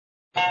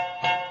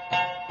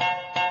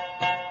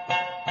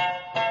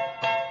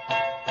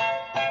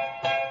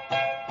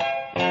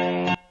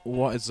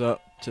What is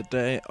up?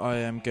 Today I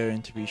am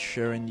going to be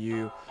showing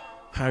you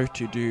how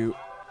to do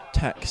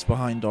text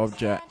behind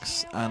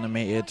objects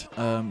animated. You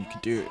can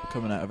do it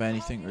coming out of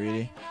anything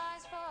really,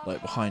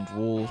 like behind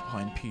walls,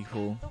 behind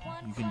people.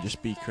 You can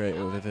just be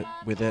creative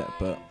with it,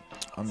 but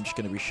I'm just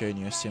going to be showing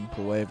you a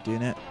simple way of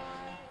doing it.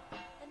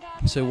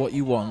 So what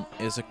you want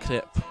is a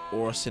clip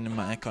or a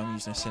cinematic. I'm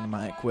using a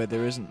cinematic where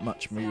there isn't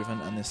much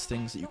movement and there's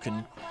things that you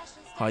can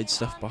hide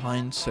stuff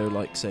behind, so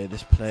like say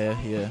this player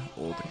here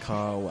or the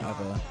car or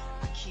whatever,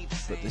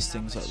 but there's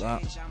things like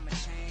that.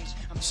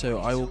 So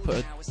I will put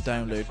a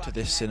download to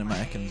this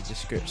cinematic in the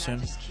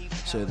description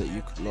so that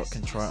you lot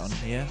can try it on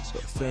here.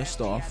 But first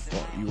off,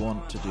 what you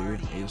want to do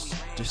is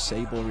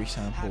disable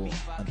resample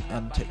and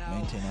untick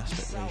maintain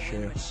aspect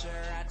ratio,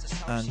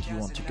 and you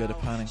want to go to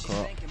pan and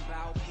crop,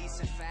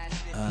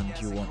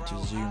 and you want to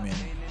zoom in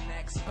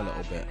a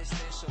little bit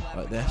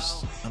like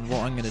this. And what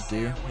I'm going to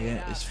do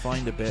here is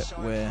find a bit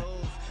where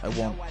I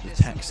want the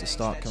text to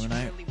start coming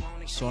out.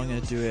 So I'm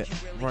going to do it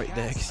right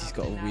there because he's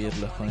got a weird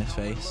look on his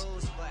face.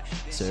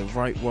 So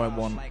right where I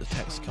want the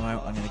text to come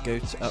out, I'm going to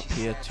go up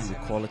here to the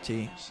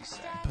quality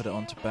and put it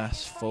onto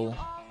best full,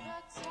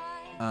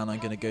 and I'm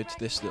going to go to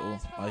this little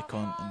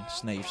icon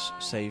and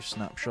save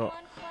snapshot.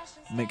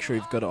 Make sure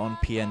you've got it on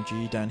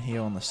PNG down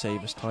here on the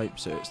save as type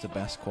so it's the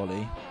best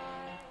quality,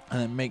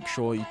 and then make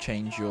sure you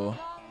change your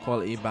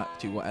quality back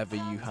to whatever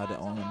you had it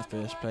on in the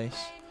first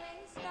place,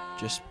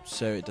 just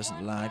so it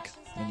doesn't lag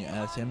when you're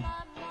editing.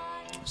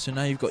 So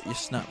now you've got your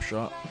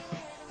snapshot.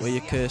 Where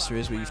your cursor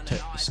is, where you've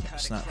took the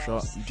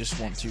snapshot, you just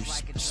want to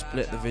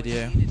split the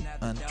video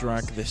and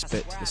drag this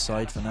bit to the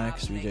side for now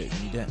because we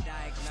don't need it.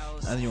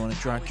 And you want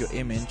to drag your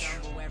image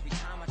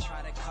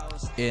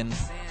in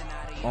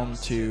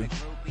onto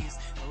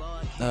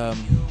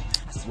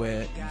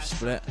where you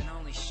split.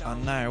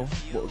 And now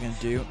what we're going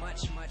to do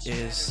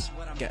is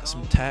get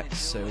some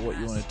text. So what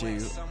you want to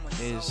do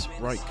is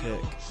right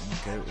click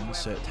and go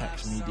insert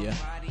text media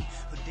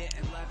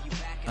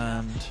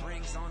and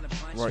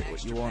write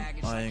what you want.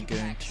 I am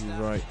going to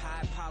write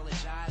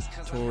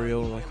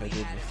tutorial like I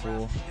did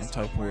before. I'm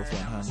typing with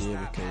one hand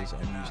here because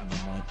I'm using the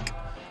mic,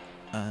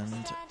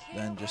 and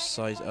then just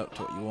size it up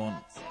to what you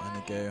want. I'm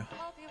going to go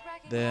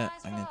there.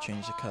 I'm going to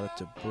change the colour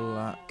to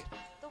black,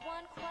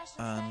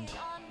 and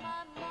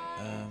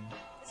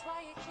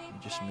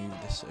just move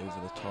this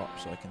over the top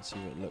so I can see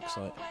what it looks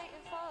like.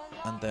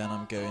 And then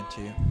I'm going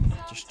to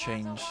just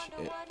change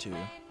it to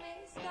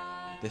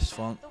this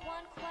font.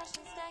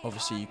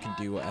 Obviously you can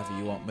do whatever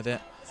you want with it,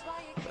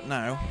 but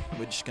now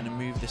we're just going to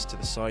move this to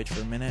the side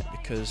for a minute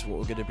because what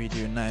we're going to be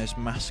doing now is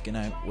masking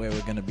out where we're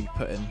going to be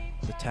putting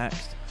the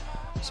text.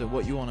 So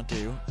what you want to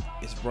do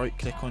is right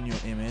click on your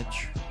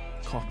image,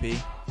 copy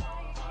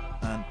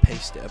and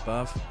paste it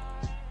above,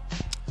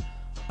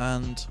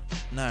 and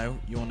now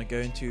you want to go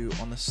into,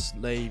 on the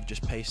slave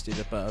just pasted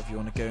above, you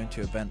want to go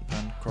into event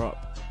pan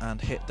crop and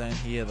hit down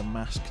here the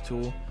mask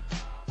tool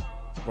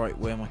right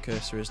where my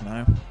cursor is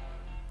now.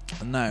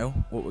 And now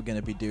what we're going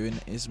to be doing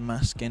is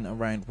masking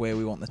around where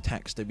we want the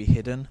text to be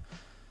hidden.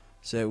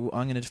 So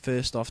I'm going to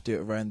first off do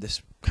it around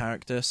this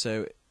character.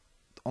 So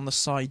on the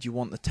side you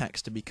want the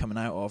text to be coming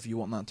out of, you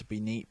want that to be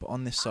neat, but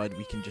on this side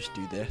we can just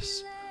do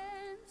this.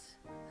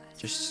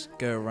 Just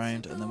go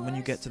around, and then when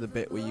you get to the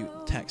bit where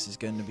the text is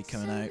going to be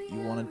coming out,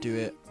 you want to do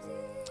it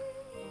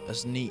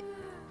as neat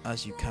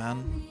as you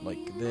can,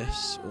 like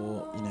this,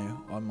 or you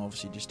know, I'm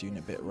obviously just doing it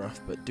a bit rough,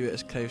 but do it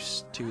as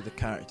close to the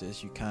character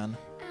as you can,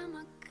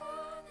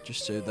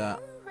 just so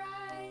that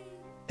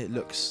it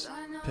looks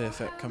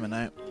perfect coming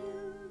out.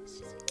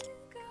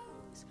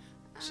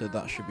 So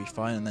that should be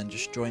fine, and then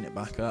just join it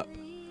back up,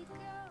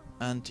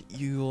 and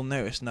you will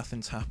notice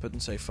nothing's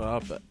happened so far,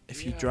 but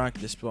if you drag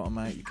this bottom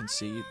out you can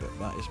see that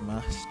that is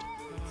masked.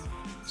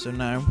 So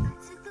now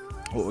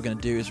what we're going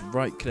to do is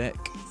right click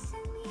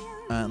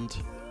on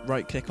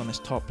this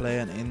top layer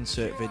and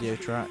insert video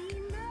track,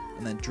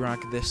 and then drag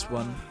this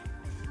one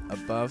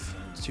above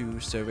so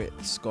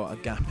it's got a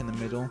gap in the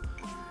middle,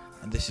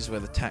 and this is where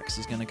the text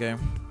is going to go,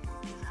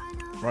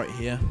 right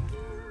here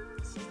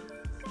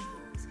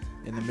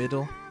in the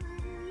middle.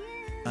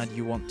 And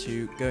you want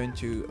to go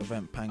into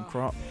event pan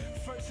crop,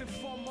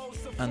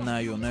 and now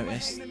you'll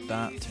notice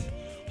that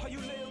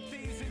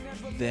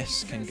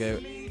this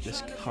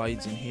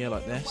hides in here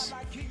like this.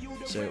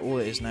 So all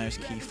it is now is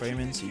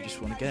keyframing, so you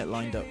just want to get it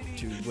lined up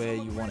to where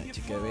you want it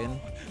to go in,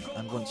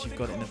 and once you've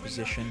got it in a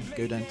position,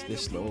 go down to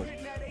this little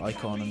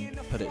icon and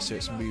put it so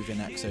it's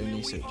moving X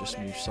only, so it just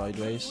moves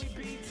sideways.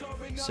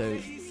 So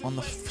on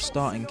the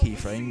starting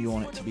keyframe you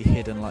want it to be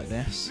hidden like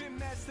this,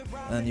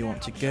 and then you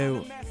want to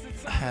go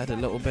ahead a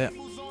little bit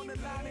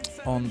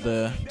on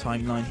the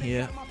timeline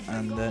here,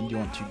 and then you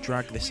want to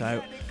drag this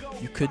out.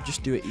 You could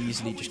just do it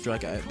easily, just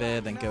drag it out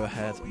there, then go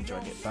ahead and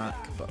drag it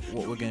back, but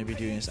what we're going to be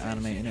doing is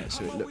animating it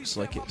so it looks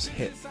like it's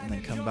hit and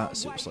then come back,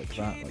 so it's like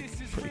that,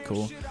 like pretty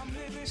cool.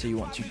 So you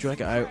want to drag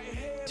it out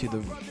to the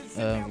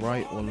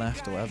right or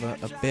left or whatever,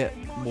 a bit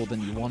more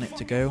than you want it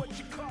to go,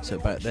 so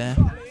about there,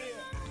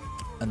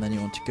 and then you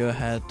want to go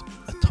ahead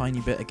a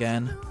tiny bit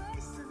again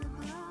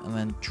and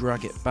then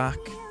drag it back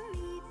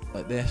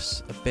like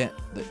this a bit,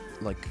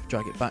 like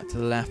drag it back to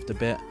the left a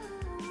bit,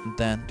 and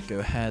then go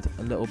ahead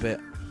a little bit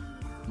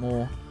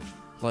more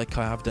like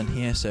I have done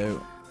here,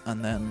 so,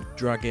 and then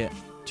drag it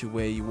to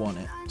where you want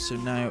it. So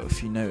now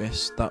if you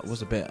notice, that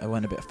was I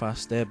went a bit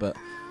fast there, but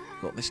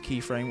got this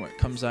keyframe where it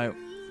comes out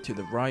to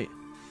the right,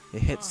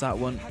 it hits that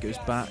one, goes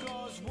back,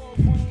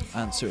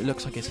 and so it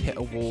looks like it's hit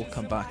a wall,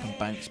 come back and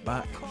bounce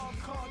back.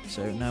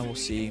 So now we'll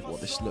see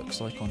what this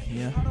looks like on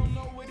here.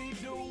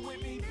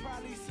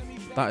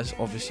 That is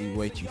obviously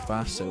way too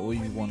fast, so all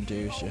you want to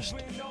do is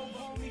just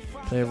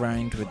play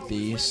around with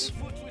these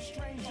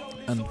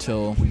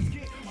until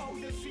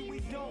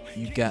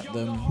you get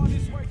them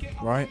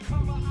right.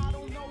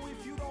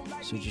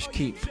 So just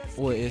keep,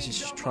 all it is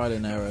just trial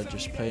and error,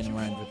 just playing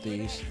around with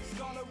these.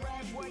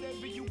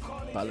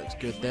 That looks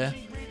good there.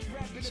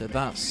 So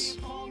that's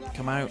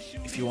come out.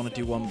 If you want to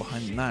do one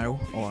behind now,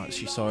 or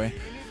actually sorry,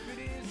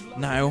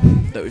 now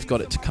that we've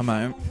got it to come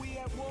out,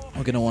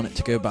 we're going to want it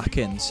to go back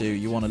in. So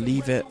you want to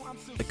leave it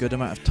a good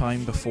amount of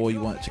time before you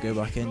want it to go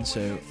back in.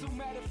 So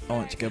I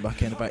want it to go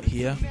back in about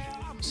here.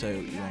 So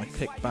you want to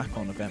click back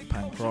on event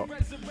pan crop,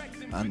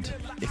 and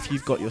if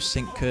you've got your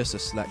sync cursor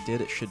selected,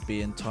 it should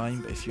be in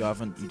time, but if you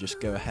haven't, you just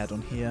go ahead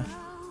on here,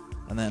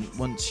 and then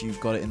once you've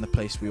got it in the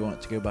place we want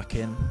it to go back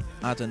in,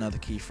 add another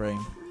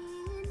keyframe,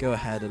 go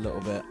ahead a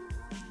little bit.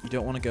 You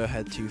don't want to go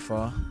ahead too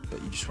far,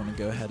 but you just want to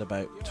go ahead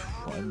about,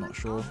 I'm not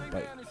sure,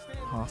 about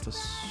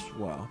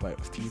about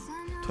a few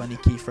 20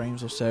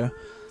 keyframes or so,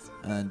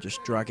 and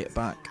just drag it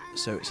back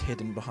so it's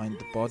hidden behind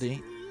the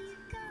body.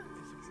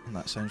 And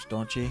that sounds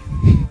dodgy,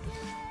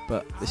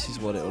 but this is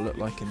what it'll look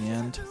like in the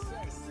end.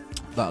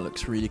 That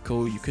looks really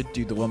cool. You could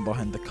do the one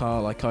behind the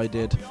car like I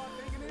did,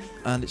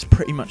 and it's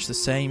pretty much the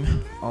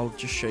same. I'll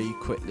just show you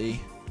quickly.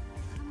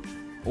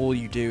 All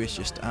you do is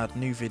just add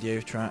new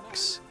video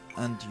tracks,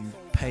 and you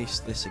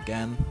paste this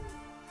again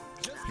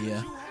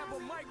here,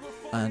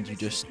 and you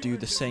just do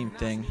the same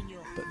thing,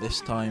 but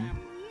this time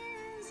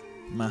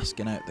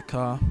masking out the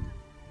car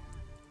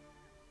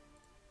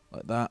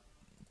like that.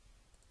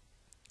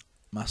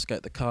 Mask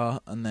out the car,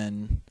 and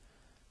then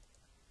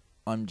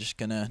I'm just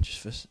gonna, just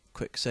for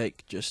quick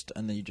sake,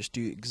 and then you just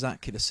do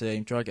exactly the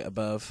same, drag it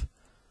above,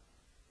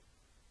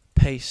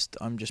 paste.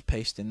 I'm just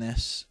pasting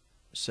this,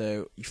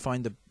 so you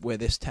find where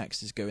this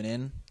text is going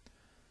in,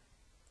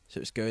 so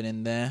it's going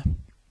in there,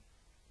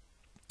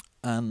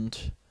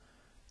 and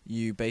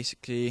you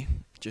basically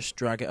just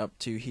drag it up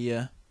to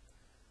here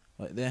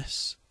like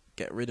this,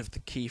 get rid of the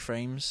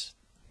keyframes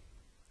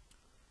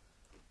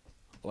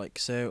like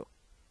so,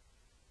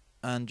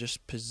 and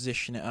just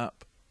position it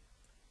up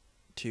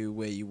to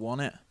where you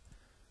want it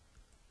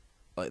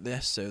like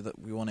this, so that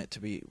we want it to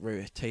be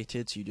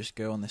rotated. So you just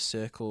go on this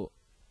circle,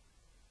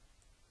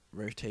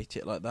 rotate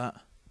it like that,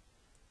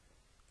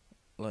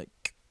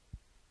 like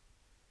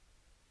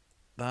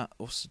that.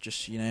 Also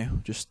just, you know,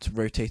 just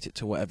rotate it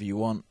to whatever you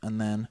want, and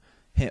then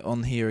hit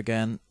on here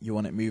again. You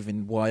want it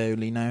moving Y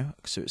only now,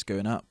 so it's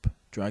going up,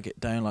 drag it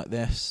down like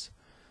this,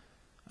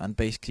 and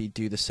basically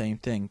do the same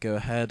thing. Go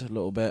ahead a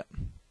little bit,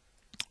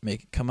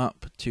 make it come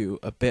up to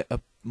a bit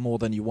up more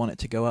than you want it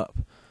to go up.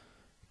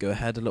 Go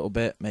ahead a little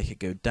bit, make it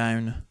go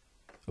down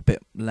a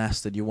bit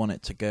less than you want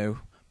it to go.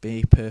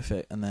 Be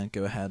perfect, and then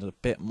go ahead a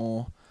bit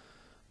more.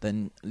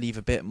 Then leave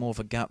a bit more of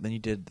a gap than you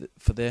did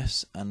for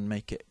this, and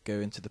make it go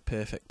into the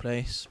perfect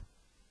place.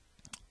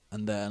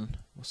 And then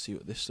we'll see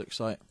what this looks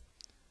like.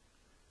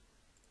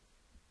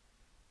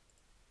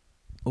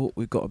 Oh,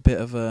 we've got a bit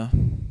of a...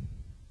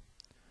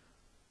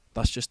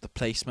 That's just the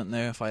placement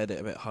there. If I had it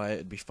a bit higher,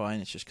 it'd be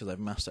fine. It's just because I've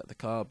masked out the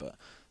car. But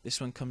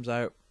this one comes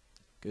out,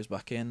 goes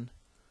back in.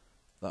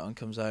 That one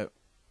comes out.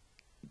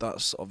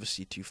 That's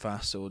obviously too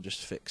fast, so we'll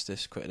just fix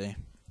this quickly,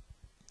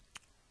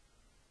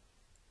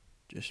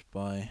 just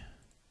by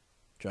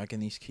dragging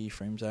these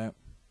keyframes out.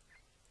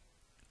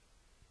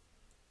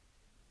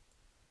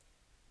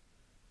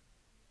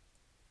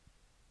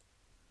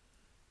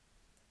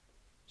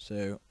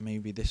 So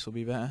maybe this will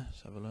be better.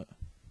 Let's have a look.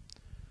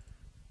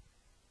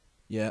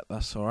 Yeah,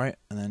 that's alright.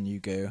 And then you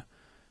go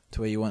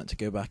to where you want it to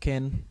go back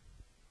in,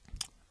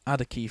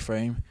 add a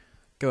keyframe,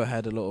 go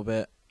ahead a little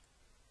bit,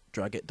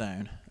 drag it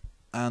down,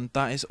 and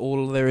that is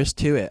all there is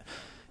to it.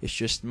 It's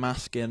just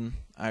masking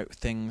out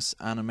things,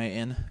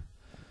 animating,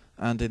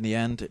 and in the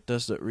end it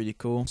does look really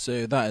cool.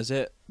 So that is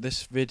it.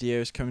 This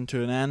video is coming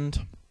to an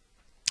end.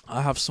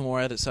 I have some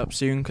more edits up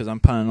soon because I'm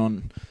planning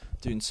on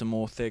doing some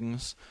more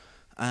things,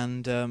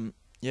 and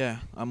yeah,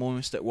 I'm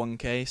almost at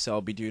 1k, so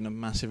I'll be doing a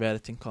massive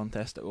editing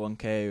contest at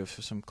 1k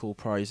for some cool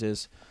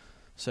prizes.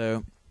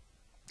 So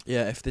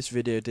yeah, if this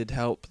video did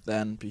help,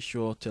 then be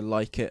sure to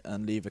like it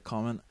and leave a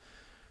comment.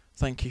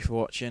 Thank you for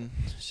watching.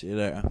 See you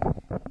later.